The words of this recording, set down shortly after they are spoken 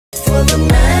for the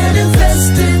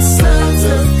manifested sons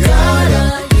of God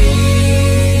are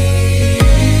here.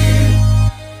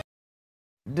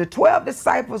 The 12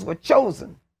 disciples were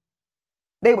chosen.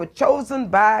 They were chosen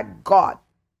by God.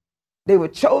 They were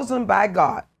chosen by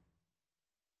God,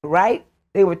 right?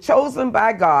 They were chosen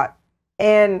by God,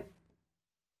 and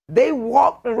they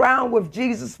walked around with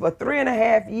Jesus for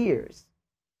 3.5 years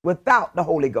without the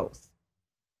Holy Ghost.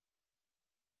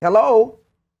 Hello?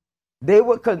 They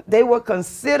were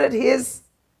considered his,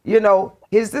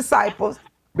 his disciples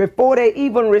before they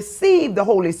even received the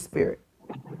Holy Spirit.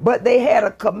 But they had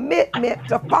a commitment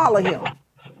to follow him.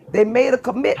 They made a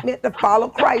commitment to follow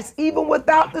Christ even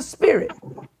without the Spirit.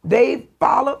 They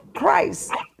followed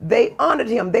Christ. They honored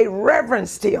him. They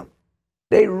reverenced him.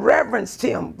 They reverenced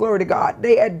him. Glory to God.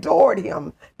 They adored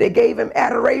him. They gave him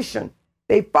adoration.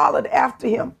 They followed after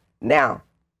him. Now,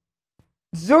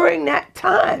 during that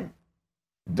time,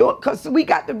 because we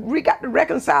got to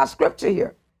reconcile scripture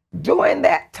here. During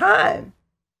that time,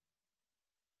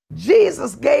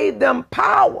 Jesus gave them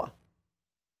power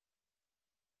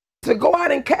to go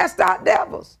out and cast out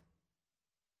devils,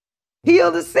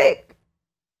 heal the sick.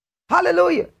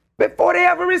 Hallelujah. Before they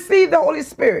ever received the Holy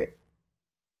Spirit,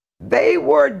 they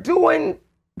were doing,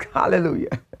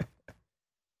 hallelujah,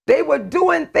 they were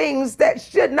doing things that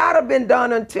should not have been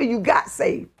done until you got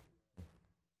saved.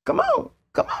 Come on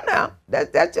now.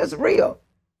 That's just real.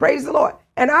 Praise the Lord.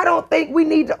 And I don't think we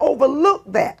need to overlook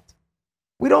that.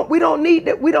 We don't need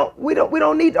that. We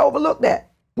don't need to overlook that.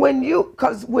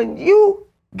 Because when you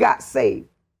got saved,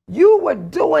 you were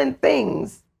doing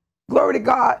things, glory to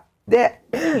God, that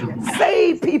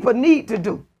saved people need to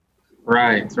do.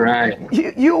 Right.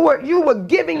 You were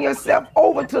giving yourself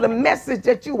over to the message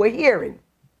that you were hearing,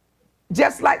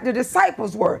 just like the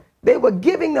disciples were. They were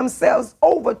giving themselves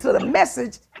over to the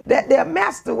message that their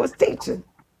master was teaching.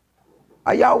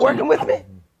 Are y'all working with me?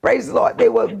 Praise the Lord. They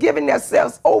were giving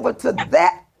themselves over to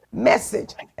that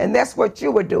message, and that's what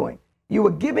you were doing. You were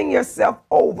giving yourself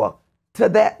over to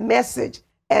that message,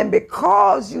 and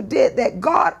because you did that,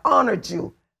 God honored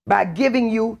you by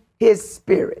giving you his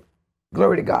Spirit.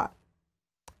 Glory to God.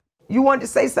 You wanted to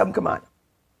say something? Come on.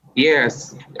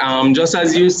 Yes. Just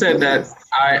as you said that,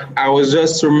 I was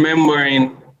just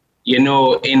remembering,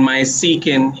 in my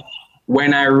seeking,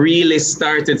 when I really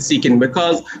started seeking,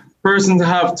 because persons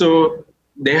have to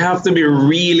be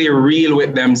really real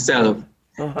with themselves.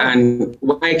 And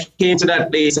when I came to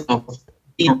that place of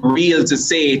being real to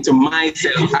say to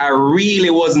myself, I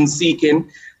really wasn't seeking,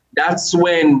 that's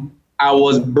when I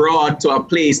was brought to a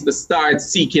place to start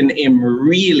seeking him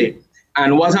really.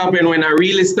 And what happened when I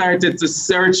really started to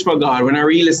search for God, when I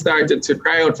really started to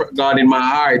cry out for God in my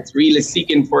heart, really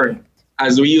seeking for him,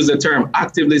 as we use the term,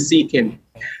 actively seeking,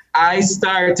 I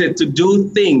started to do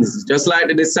things just like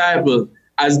the disciple,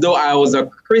 as though I was a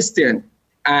Christian.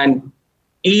 And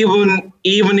even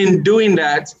in doing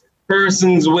that,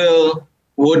 persons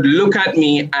would look at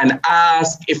me and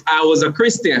ask if I was a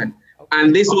Christian.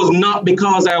 And this was not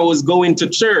because I was going to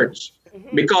church,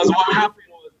 because what happened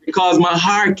was because my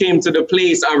heart came to the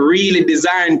place of really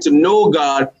desiring to know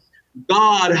God.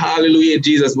 God, hallelujah,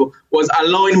 Jesus, was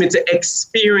allowing me to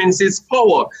experience his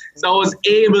power. So I was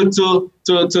able to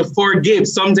forgive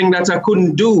something that I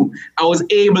couldn't do. I was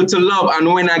able to love.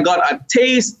 And when I got a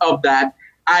taste of that,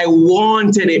 I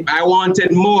wanted it. I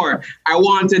wanted more. I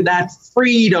wanted that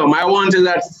freedom. I wanted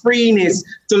that freeness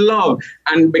to love.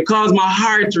 And because my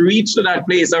heart reached to that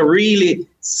place of really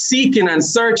seeking and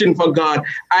searching for God,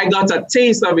 I got a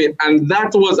taste of it. And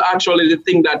that was actually the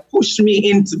thing that pushed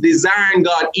me into desiring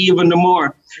God even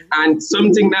more. And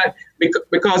something that,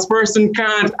 because person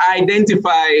can't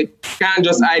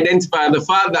just identify the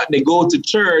fact that they go to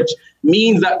church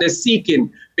means that they're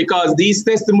seeking, because these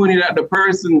testimony that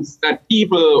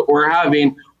people were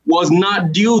having was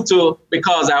not due to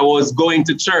because I was going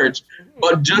to church,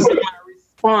 but just my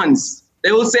response.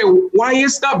 They will say, why you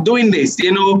stop doing this?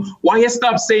 Why you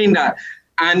stop saying that?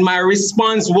 And my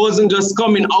response wasn't just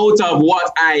coming out of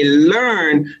what I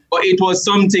learned, but it was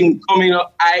something coming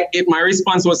up. My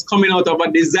response was coming out of a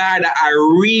desire that I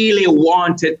really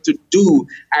wanted to do.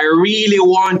 I really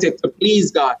wanted to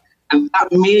please God. And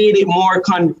that made it more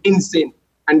convincing.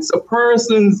 And so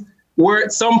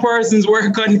some persons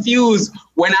were confused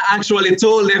when I actually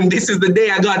told them this is the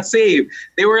day I got saved.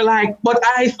 They were like, but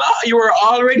I thought you were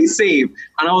already saved.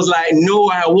 And I was like, no,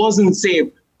 I wasn't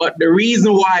saved. But the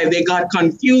reason why they got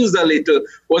confused a little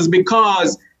was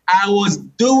because I was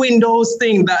doing those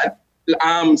things that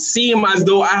seem as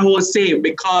though I was saved,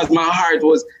 because my heart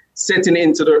was setting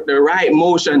into the right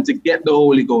motion to get the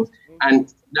Holy Ghost.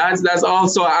 And that's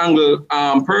also an angle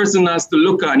person has to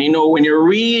look on. When you're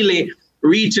really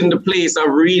reaching the place of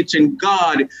reaching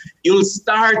God, you'll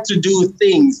start to do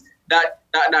things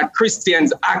that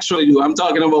Christians actually do. I'm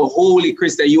talking about holy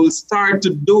Christian. You will start to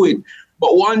do it.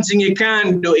 But one thing you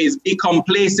can't do is be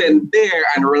complacent there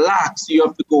and relax. You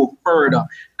have to go further.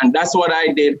 And that's what I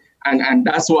did. And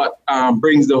that's what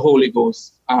brings the Holy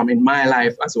Ghost in my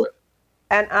life as well.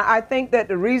 And I think that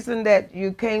the reason that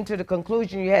you came to the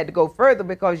conclusion you had to go further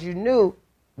because you knew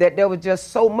that there was just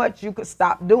so much you could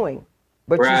stop doing.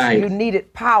 But you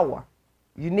needed power.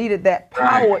 You needed that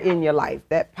power in your life,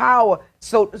 that power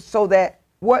so that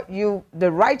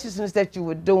the righteousness that you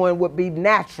were doing would be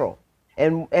natural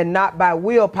and not by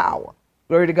willpower.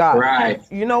 Glory to God. Right.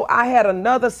 You know, I had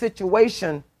another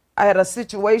situation. I had a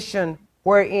situation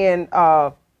wherein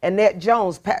Annette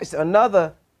Jones,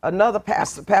 another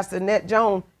pastor, Pastor Annette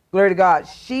Jones, glory to God,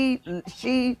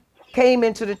 she came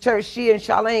into the church. She and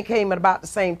Charlene came at about the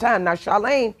same time. Now,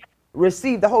 Charlene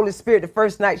received the Holy Spirit the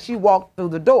first night she walked through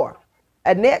the door.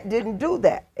 Annette didn't do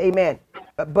that. Amen.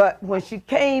 But when she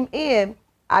came in,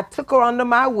 I took her under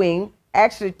my wing,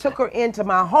 actually took her into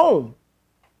my home.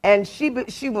 And she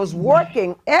was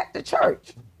working at the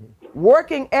church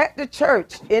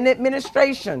in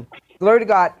administration. Glory to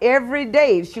God. Every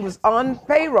day she was on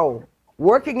payroll,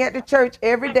 working at the church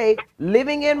every day,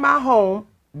 living in my home,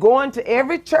 going to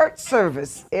every church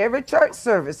service,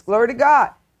 glory to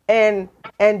God, and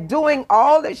doing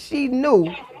all that she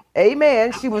knew.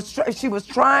 Amen. She realized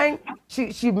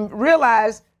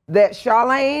that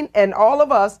Charlene and all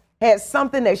of us had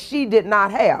something that she did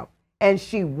not have, and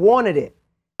she wanted it.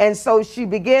 And so she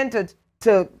began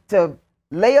to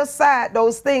lay aside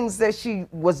those things that she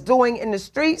was doing in the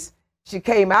streets. She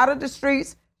came out of the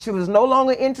streets. She was no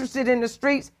longer interested in the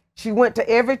streets. She went to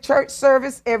every church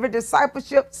service, every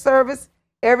discipleship service,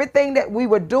 everything that we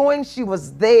were doing. She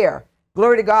was there.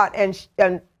 Glory to God.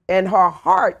 And her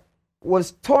heart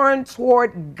was turned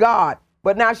toward God.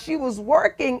 But now she was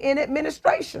working in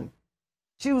administration.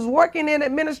 She was working in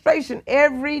administration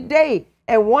every day.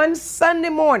 And one Sunday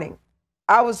morning,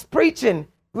 I was preaching.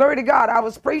 Glory to God. I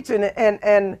was preaching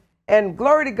and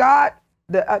glory to God.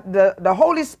 The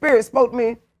Holy Spirit spoke to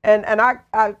me and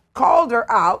I called her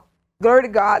out. Glory to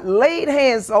God, laid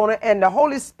hands on her, and the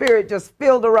Holy Spirit just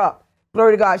filled her up.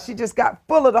 Glory to God. She just got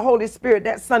full of the Holy Spirit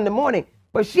that Sunday morning.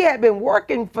 But she had been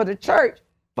working for the church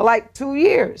for like 2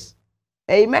 years.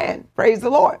 Amen. Praise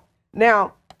the Lord.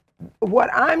 Now,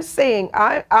 what I'm saying,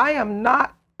 I am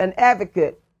not an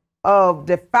advocate of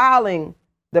defiling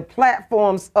the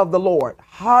platforms of the Lord.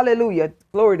 Hallelujah.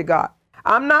 Glory to God.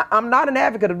 I'm not an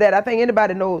advocate of that. I think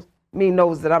anybody knows me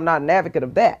knows that I'm not an advocate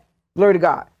of that. Glory to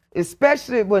God.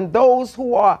 Especially when those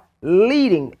who are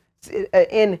leading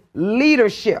in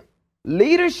leadership.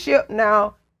 Leadership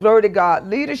now, glory to God.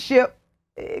 Leadership,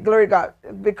 glory to God.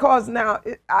 Because now,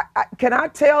 can I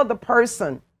tell the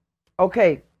person,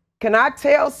 okay, can I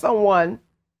tell someone,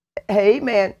 hey,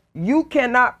 man, you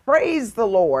cannot praise the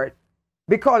Lord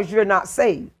because you're not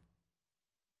saved?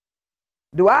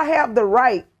 Do I have the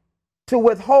right to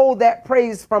withhold that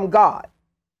praise from God?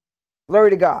 Glory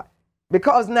to God.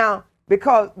 Because now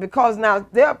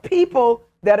there are people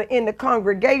that are in the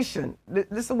congregation.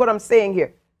 This is what I'm saying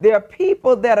here. There are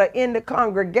people that are in the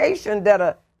congregation that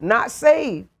are not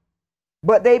saved,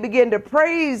 but they begin to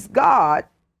praise God.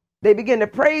 They begin to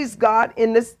praise God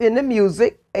in the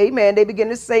music. Amen. They begin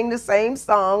to sing the same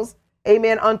songs.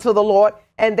 Amen. Unto the Lord.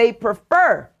 And they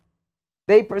prefer.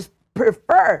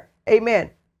 Amen.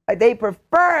 They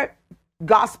prefer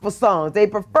gospel songs. They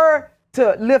prefer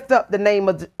to lift up the name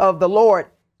of the Lord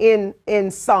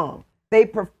in song. They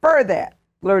prefer that.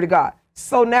 Glory to God.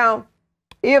 So now,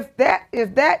 if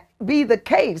that be the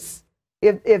case,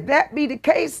 if that be the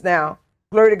case now,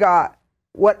 glory to God,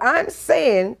 what I'm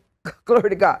saying, glory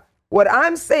to God, what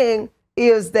I'm saying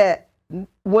is that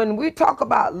when we talk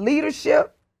about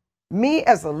leadership, me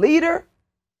as a leader,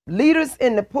 leaders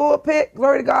in the pulpit,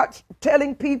 glory to God,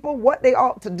 telling people what they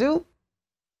ought to do,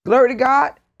 glory to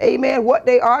God, amen, what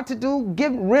they are to do,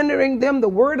 rendering them the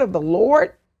word of the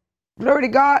Lord, glory to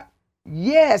God.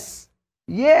 Yes,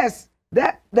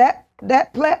 that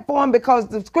platform, because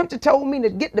the scripture told me to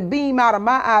get the beam out of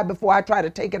my eye before I try to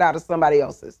take it out of somebody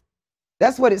else's.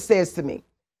 That's what it says to me.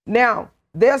 Now,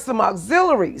 there's some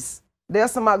auxiliaries.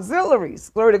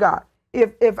 Glory to God.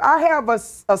 If I have a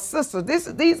sister,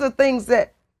 these are things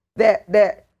that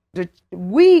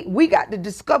we got to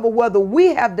discover whether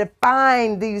we have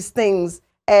defined these things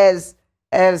as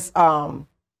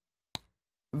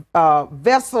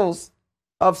vessels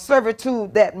of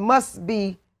servitude that must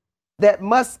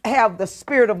have the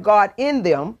Spirit of God in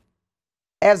them,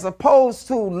 as opposed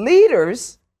to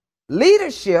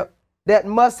leadership that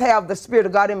must have the Spirit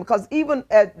of God in them. Because even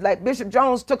like Bishop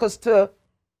Jones took us to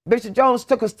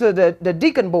the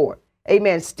deacon board.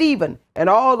 Amen. Stephen and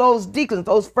all those deacons,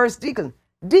 those first deacons.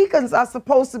 Deacons are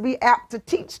supposed to be apt to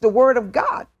teach the word of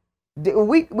God.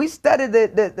 We studied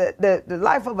the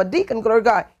life of a deacon, glory to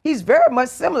God. He's very much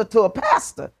similar to a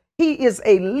pastor. He is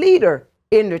a leader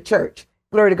in the church,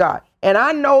 glory to God. And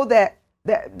I know that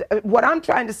what I'm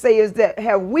trying to say is that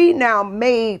have we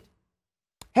made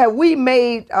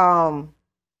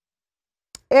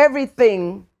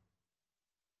everything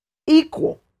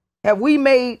equal? Have we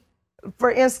made,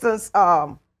 for instance,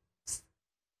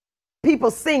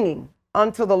 people singing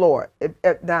unto the Lord?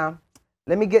 Now,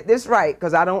 let me get this right,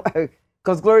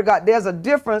 because glory to God, there's a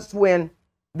difference when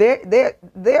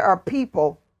there are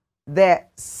people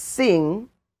that sing,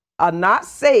 are not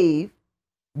saved,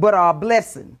 but are a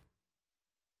blessing.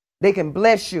 They can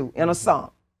bless you in a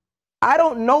song. I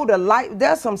don't know the life.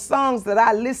 There's some songs that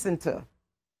I listen to.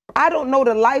 I don't know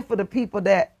the life of the people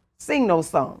that sing those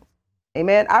songs.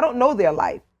 Amen. I don't know their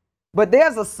life. But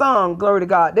there's a song, glory to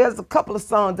God. There's a couple of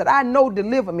songs that I know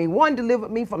delivered me. One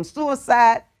delivered me from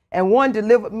suicide, and one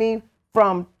delivered me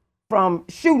from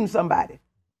shooting somebody.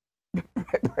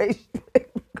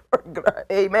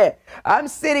 Amen. I'm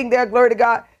sitting there, glory to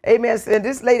God. Amen. And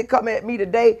this lady come at me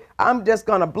today. I'm just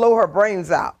going to blow her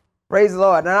brains out. Praise the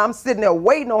Lord. And I'm sitting there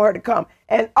waiting on her to come.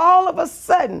 And all of a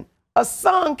sudden, a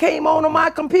song came on my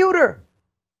computer.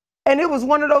 And it was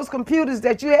one of those computers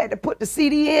that you had to put the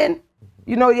CD in.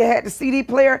 You know, you had the CD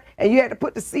player and you had to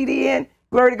put the CD in.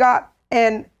 Glory to God.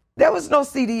 And there was no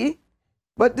CD.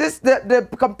 But the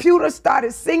computer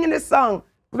started singing this song.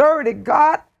 Glory to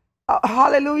God.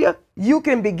 Hallelujah. You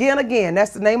can begin again.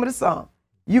 That's the name of the song.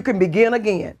 You can begin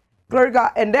again. Glory to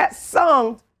God. And that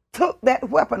song took that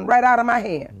weapon right out of my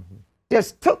hand.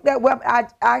 Just took that weapon.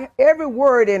 Every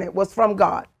word in it was from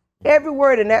God. Every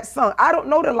word in that song. I don't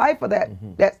know the life of that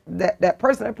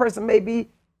person. That person may be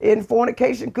in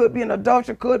fornication, could be an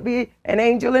adulterer, could be an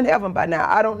angel in heaven by now.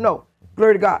 I don't know.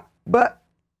 Glory to God. But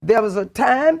there was a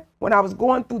time when I was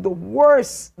going through the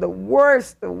worst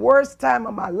time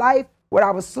of my life, when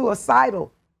I was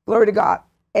suicidal. Glory to God.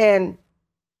 And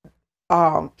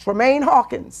Tremaine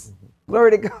Hawkins,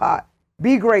 glory to God,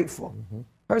 Be Grateful.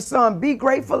 Her son, Be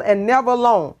Grateful and Never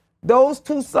Alone. Those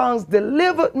two songs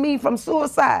delivered me from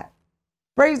suicide.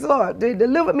 Praise the Lord. They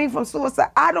delivered me from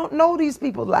suicide. I don't know these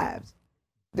people's lives.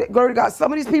 Glory to God.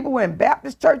 Some of these people were in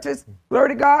Baptist churches. Glory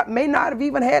to God. May not have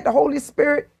even had the Holy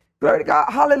Spirit. Glory to God.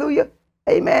 Hallelujah.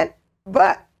 Amen.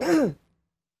 But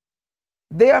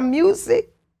their music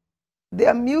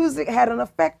had an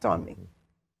effect on me.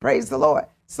 Praise the Lord.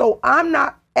 So I'm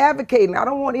not advocating. I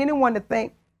don't want anyone to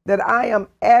think that I am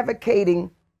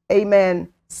advocating, amen,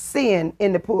 sin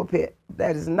in the pulpit.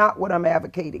 That is not what I'm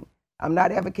advocating. I'm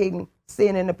not advocating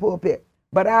sin in the pulpit.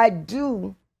 But I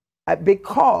do,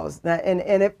 because,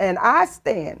 and I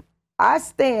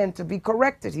stand to be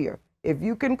corrected here. If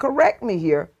you can correct me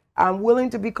here, I'm willing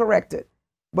to be corrected.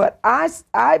 But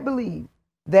I believe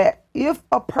that if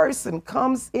a person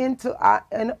comes into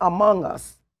among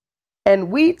us, and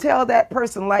we tell that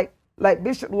person, like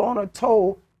Bishop Lorna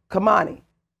told Kamani,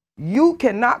 you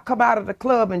cannot come out of the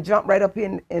club and jump right up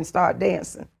in and start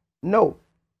dancing. No,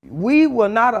 we will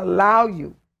not allow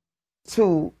you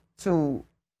to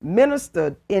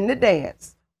minister in the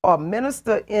dance or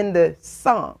minister in the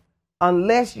song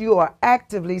unless you are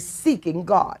actively seeking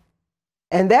God.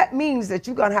 And that means that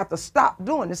you're going to have to stop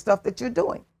doing the stuff that you're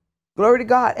doing. Glory to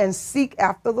God, and seek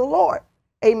after the Lord.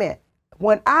 Amen.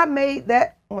 When I made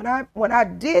that, when I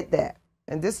did that,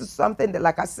 and this is something that,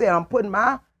 like I said, I'm putting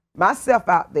myself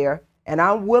out there, and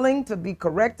I'm willing to be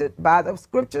corrected by the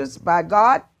scriptures, by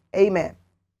God. Amen.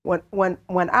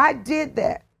 When I did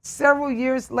that, several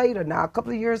years later now, a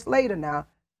couple of years later now,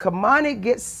 Kamani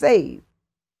gets saved.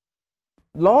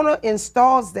 Lorna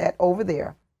installs that over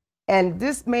there, and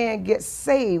this man gets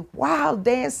saved while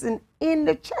dancing in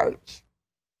the church.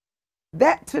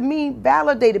 That to me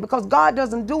validated, because God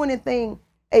doesn't do anything,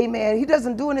 amen. He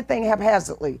doesn't do anything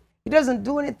haphazardly. He doesn't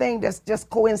do anything that's just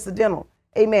coincidental.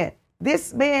 Amen.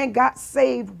 This man got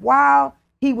saved while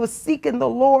he was seeking the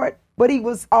Lord, but he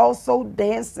was also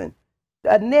dancing.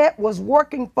 Annette was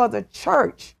working for the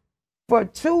church for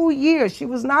 2 years. She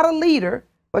was not a leader,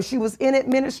 but she was in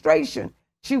administration.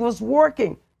 She was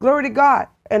working, glory to God,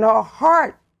 and her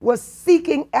heart was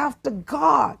seeking after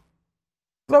God.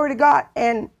 Glory to God.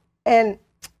 And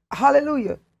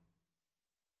hallelujah.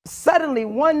 Suddenly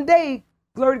one day,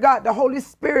 glory to God, the Holy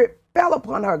Spirit fell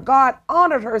upon her. God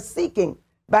honored her seeking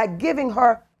by giving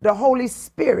her the Holy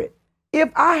Spirit.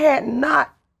 If I had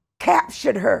not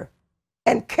captured her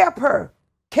and kept her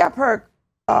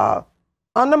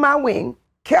under my wing,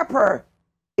 kept her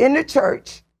in the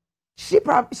church. She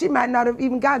might not have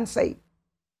even gotten saved.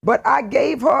 But I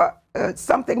gave her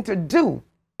something to do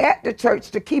at the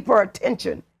church to keep her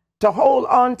attention, to hold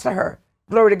on to her.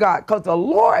 Glory to God, because the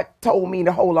Lord told me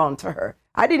to hold on to her.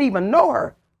 I didn't even know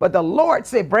her, but the Lord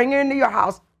said, bring her into your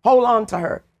house, hold on to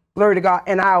her. Glory to God.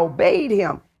 And I obeyed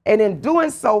him. And in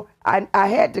doing so, I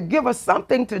had to give her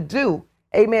something to do,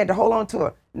 amen, to hold on to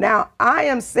her. Now, I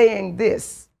am saying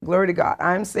this, glory to God,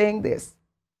 I am saying this.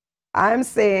 I am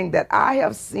saying that I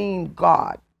have seen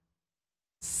God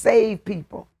save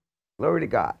people, glory to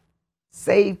God,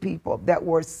 save people that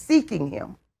were seeking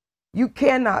him. You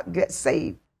cannot get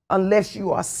saved unless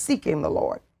you are seeking the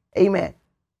Lord, amen.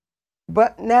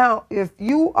 But now, if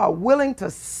you are willing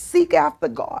to seek after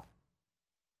God,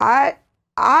 I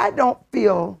don't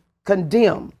feel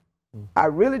condemned. I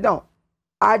really don't.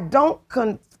 I don't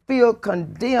feel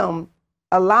condemned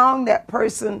allowing that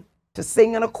person to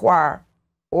sing in a choir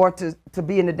or to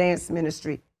be in the dance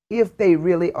ministry if they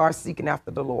really are seeking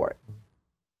after the Lord.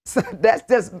 So that's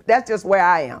just where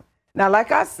I am. Now,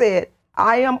 like I said,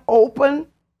 I am open.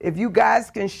 If you guys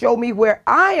can show me where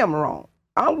I am wrong,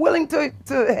 I'm willing to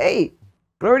hey,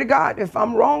 glory to God, if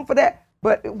I'm wrong for that.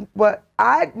 But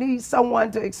I need someone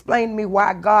to explain to me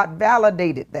why God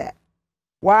validated that,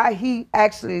 why he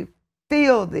actually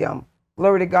filled them,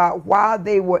 glory to God, while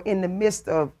they were in the midst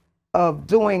of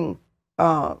doing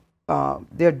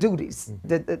their duties,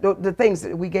 the things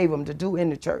that we gave them to do in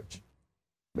the church.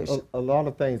 Bishop. A lot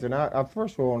of things, and I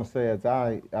first of all want to say is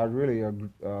I really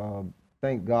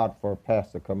thank God for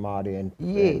Pastor Kamadi and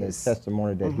the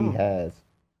testimony that he has,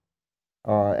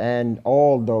 and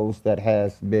all those that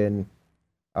has been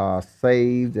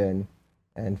saved and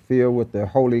filled with the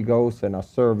Holy Ghost and are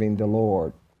serving the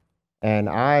Lord. And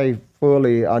I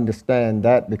fully understand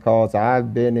that because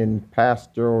I've been in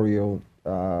pastoral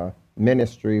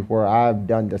ministry where I've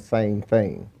done the same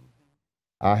thing.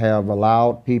 I have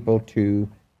allowed people to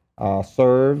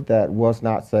serve that was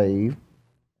not saved.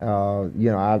 So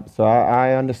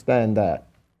I understand that.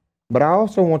 But I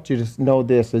also want you to know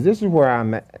this, is this is where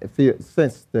I'm at,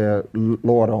 since the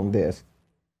Lord on this.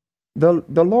 The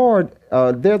Lord,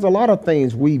 there's a lot of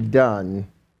things we've done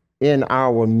in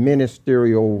our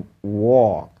ministerial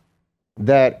walk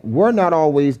that were not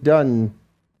always done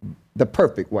the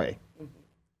perfect way.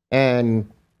 And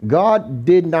God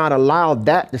did not allow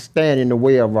that to stand in the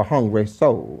way of a hungry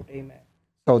soul. Amen.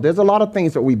 So there's a lot of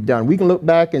things that we've done. We can look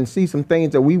back and see some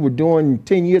things that we were doing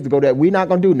 10 years ago that we're not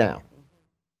going to do now.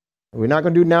 We're not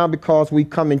going to do now because we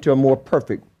come into a more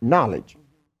perfect knowledge.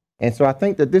 And so I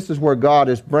think that this is where God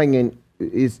is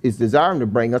desiring to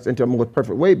bring us into a more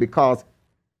perfect way, because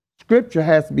Scripture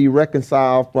has to be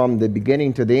reconciled from the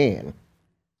beginning to the end.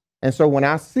 And so when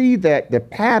I see that the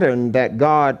pattern that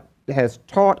God has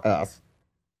taught us,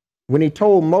 when he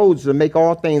told Moses to make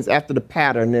all things after the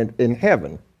pattern in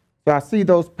heaven, so I see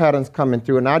those patterns coming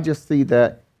through, and I just see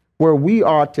that where we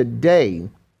are today,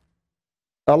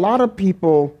 a lot of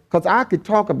people, because I could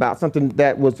talk about something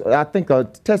that was, I think,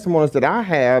 testimonies that I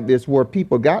have is where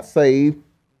people got saved,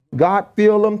 God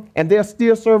filled them, and they're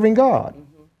still serving God.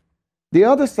 The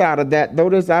other side of that,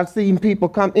 though, is I've seen people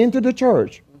come into the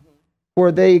church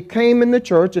where they came in the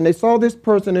church and they saw this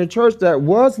person in the church that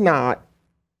was not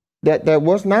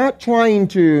trying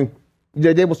to,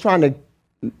 they was trying to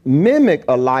mimic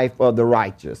a life of the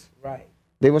righteous. Right.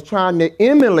 They was trying to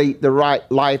emulate the right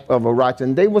life of a righteous,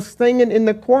 and they was singing in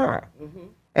the choir.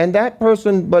 And that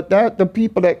person, but the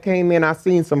people that came in, I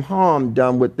seen some harm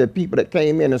done with the people that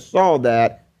came in and saw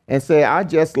that and said, I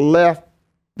just left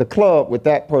the club with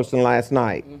that person last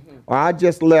night, or I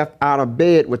just left out of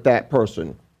bed with that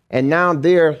person, and now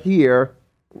they're here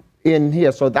in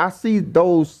here. So I see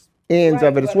those ends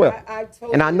of it as well.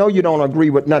 And I know you don't agree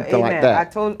with nothing like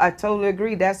that. I totally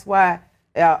agree. That's why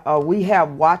we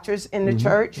have watchers in the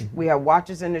church. We have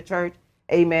watchers in the church.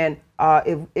 Amen.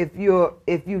 If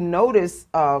you notice,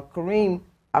 Kamani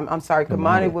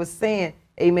was saying,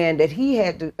 amen, that he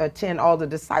had to attend all the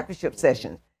discipleship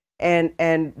sessions.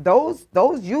 And those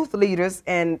youth leaders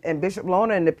and Bishop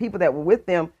Lona and the people that were with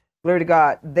them, glory to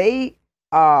God, they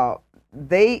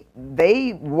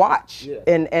watch. Yeah.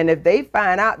 And if they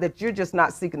find out that you're just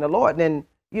not seeking the Lord, then,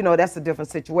 that's a different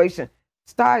situation.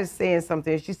 Star is saying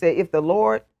something. She said, if the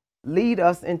Lord lead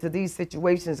us into these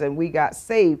situations and we got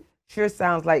saved, sure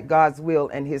sounds like God's will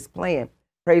and his plan.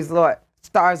 Praise the Lord.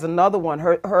 Star's another one.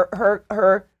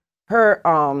 Her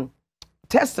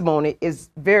testimony is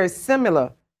very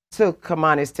similar to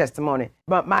Kamani's testimony.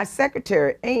 But my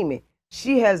secretary, Amy,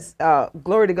 she has,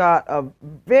 glory to God, a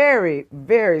very,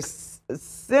 very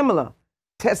similar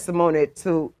testimony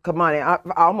to Kamani,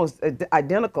 almost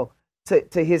identical.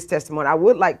 to his testimony. I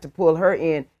would like to pull her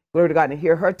in, glory to God, and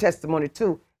hear her testimony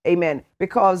too. Amen.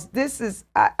 Because this is,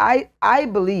 I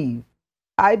believe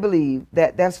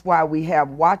that that's why we have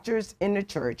watchers in the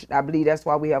church. I believe that's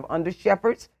why we have under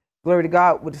shepherds. Glory to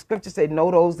God. What the scripture say,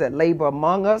 know those that labor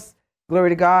among us. Glory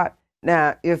to God.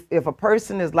 Now, if a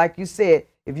person is, like you said,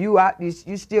 if you out,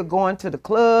 you still going to the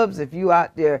clubs, if you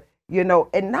out there, you know,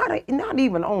 and not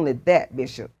even only that,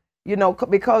 Bishop, you know,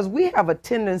 because we have a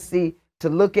tendency to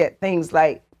look at things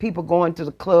like people going to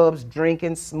the clubs,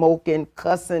 drinking, smoking,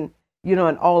 cussing, you know,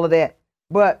 and all of that.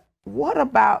 But what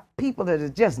about people that are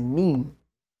just mean?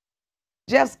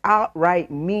 Just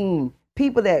outright mean.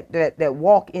 People that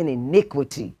walk in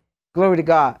iniquity. Glory to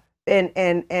God.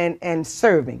 And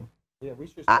serving. Yeah, we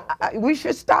should stop that. We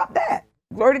should stop that.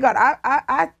 Glory to God.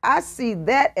 I see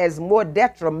that as more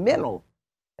detrimental.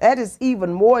 That is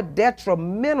even more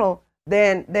detrimental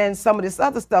than some of this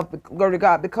other stuff, glory to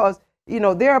God, because, you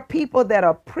know, there are people that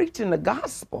are preaching the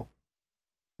gospel.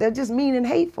 They're just mean and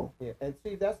hateful. Yeah, and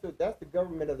see, that's the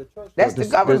government of the church. That's the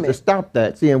government. To stop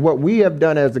that. See, and what we have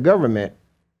done as a government,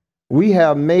 we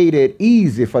have made it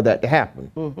easy for that to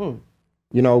happen. Mm-hmm.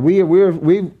 You know,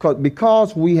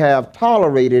 because we have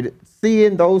tolerated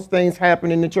seeing those things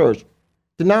happen in the church,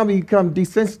 so now we become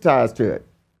desensitized to it.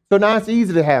 So now it's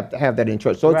easy to have that in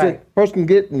church. So right. it's a person can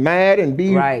get mad and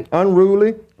be right.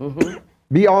 unruly, mm-hmm.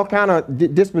 be all kind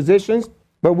of dispositions,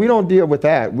 but we don't deal with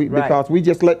that right. because we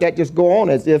just let that just go on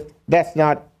as if that's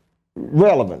not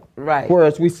relevant. Right.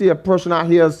 Whereas we see a person out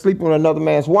here sleeping with another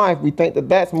man's wife, we think that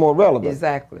that's more relevant.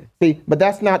 Exactly. See, but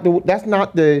that's not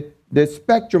the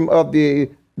spectrum of the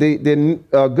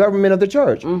government of the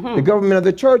church. Mm-hmm. The government of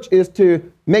the church is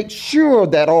to make sure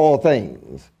that all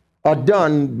things are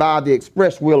done by the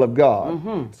express will of God.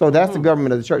 Mm-hmm. So that's the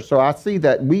government of the church. So I see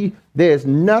that there's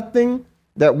nothing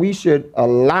that we should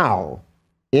allow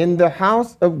in the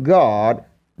house of God.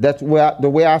 That's the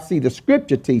way I see the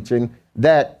scripture teaching,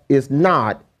 that is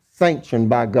not sanctioned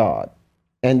by God.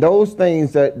 And those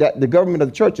things that the government of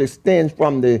the church extends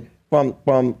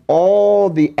from all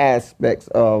the aspects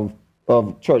of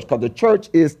church, because the church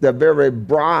is the very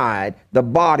bride, the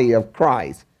body of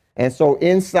Christ. And so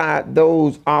inside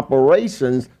those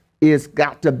operations, it's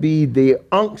got to be the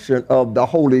unction of the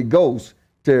Holy Ghost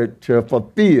to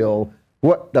fulfill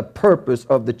what the purpose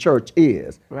of the church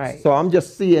is. Right. So I'm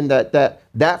just seeing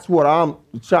that's what I'm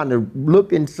trying to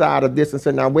look inside of this and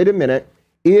say, now, wait a minute.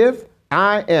 If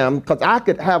I am, because I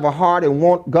could have a heart and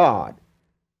want God,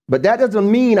 but that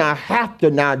doesn't mean I have to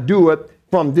now do it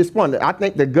from this point. I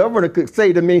think the governor could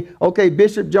say to me, okay,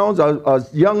 Bishop Jones, a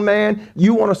young man,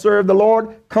 you want to serve the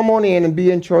Lord? Come on in and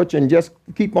be in church and just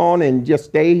keep on and just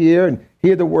stay here and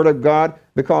hear the word of God.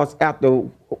 Because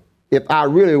if I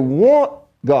really want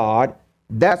God,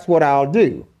 that's what I'll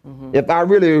do. Mm-hmm. If I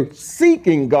really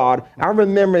seeking God, I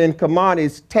remember in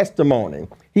Kamani's testimony,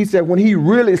 he said when he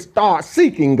really starts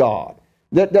seeking God,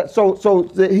 so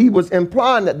he was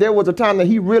implying that there was a time that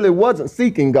he really wasn't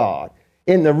seeking God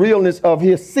in the realness of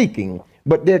his seeking.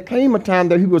 But there came a time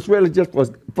that he was really just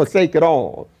forsake it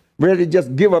all, ready to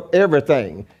just give up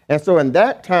everything. And so in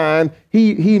that time,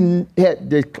 he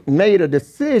had made a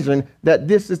decision that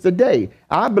this is the day.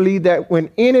 I believe that when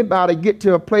anybody get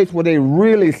to a place where they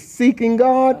really seeking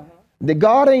God, the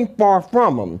God ain't far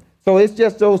from them. So it's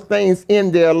just those things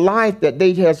in their life that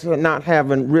they just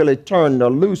haven't really turned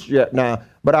loose yet now.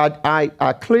 But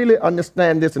I clearly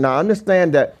understand this, and I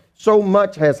understand that so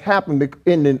much has happened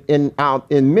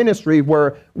in ministry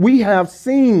where we have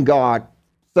seen God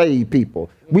save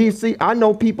people. I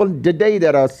know people today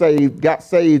that are saved, got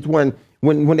saved when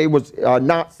they was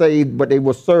not saved, but they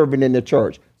were serving in the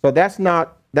church. So that's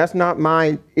not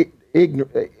my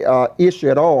issue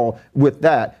at all with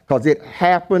that, because it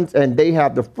happens and they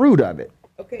have the fruit of it.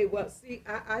 Okay, well, see,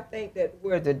 I think that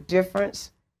where the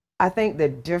difference,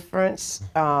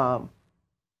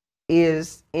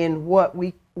 is in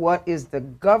what is the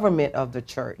government of the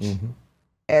church, mm-hmm.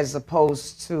 as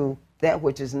opposed to that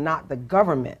which is not the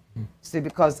government. Mm-hmm. See,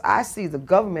 because I see the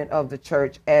government of the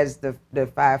church as the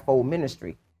fivefold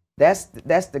ministry. That's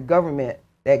the government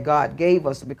that God gave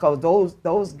us, because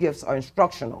those gifts are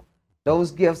instructional.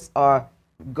 Those gifts are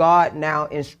God now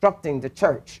instructing the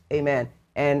church. Amen.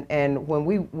 And when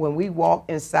we walk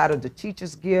inside of the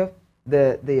teacher's gift,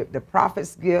 the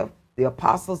prophet's gift, the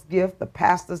apostles' gift, the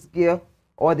pastor's gift,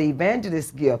 or the evangelist's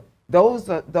gift, that's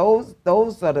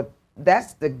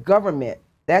the government.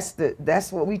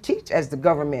 That's what we teach as the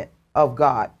government of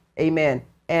God. Amen.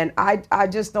 And I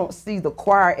just don't see the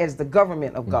choir as the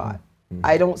government of God. Mm-hmm.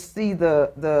 I don't see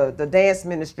the dance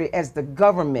ministry as the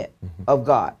government mm-hmm. of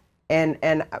God. And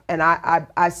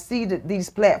I see that these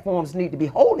platforms need to be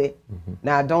holy.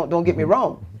 Now, don't get me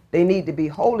wrong. They need to be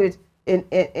holy in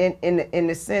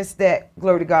the sense that,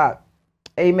 glory to God,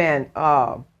 amen.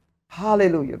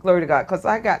 Hallelujah, glory to God. Because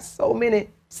I got so many.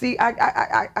 See,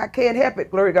 I can't help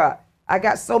it, glory to God. I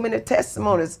got so many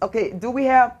testimonies. Okay, do we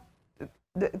have?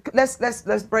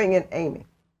 Let's bring in Amy.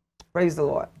 Praise the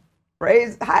Lord.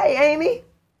 Hi, Amy.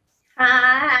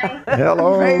 Hi.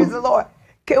 Hello. Praise the Lord.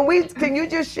 Can you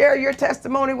just share your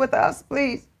testimony with us,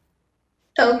 please?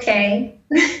 Okay.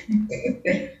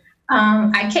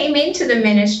 I came into the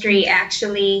ministry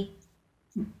actually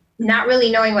not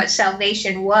really knowing what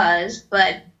salvation was,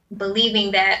 but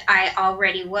believing that I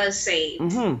already was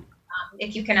saved,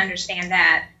 if you can understand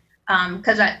that.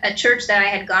 Because a church that I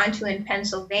had gone to in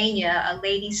Pennsylvania, a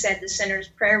lady said the sinner's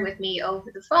prayer with me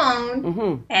over the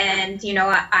phone. And, you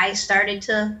know, I started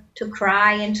to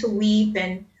cry and to weep.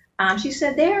 And she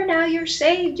said, there, now you're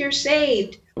saved, you're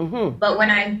saved. But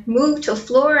when I moved to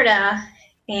Florida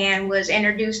and was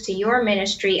introduced to your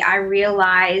ministry, I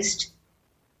realized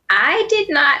I did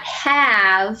not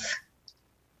have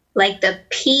like the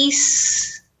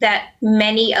peace that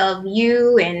many of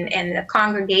you and the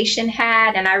congregation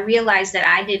had. And I realized that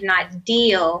I did not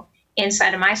deal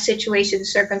inside of my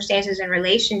situations, circumstances, and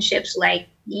relationships like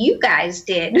you guys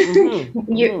did.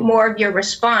 More of your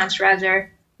response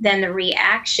rather than the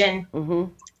reaction.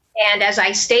 And as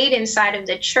I stayed inside of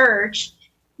the church,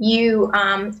 you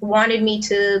wanted me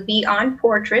to be on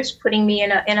Portraits, putting me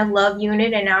in a love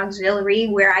unit and auxiliary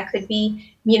where I could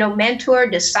be, you know,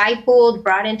 mentored, discipled,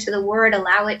 brought into the word,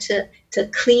 allow it to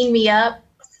clean me up.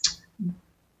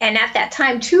 And at that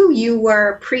time too, you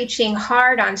were preaching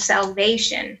hard on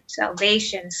salvation,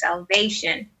 salvation,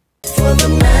 salvation. For the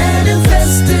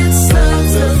manifested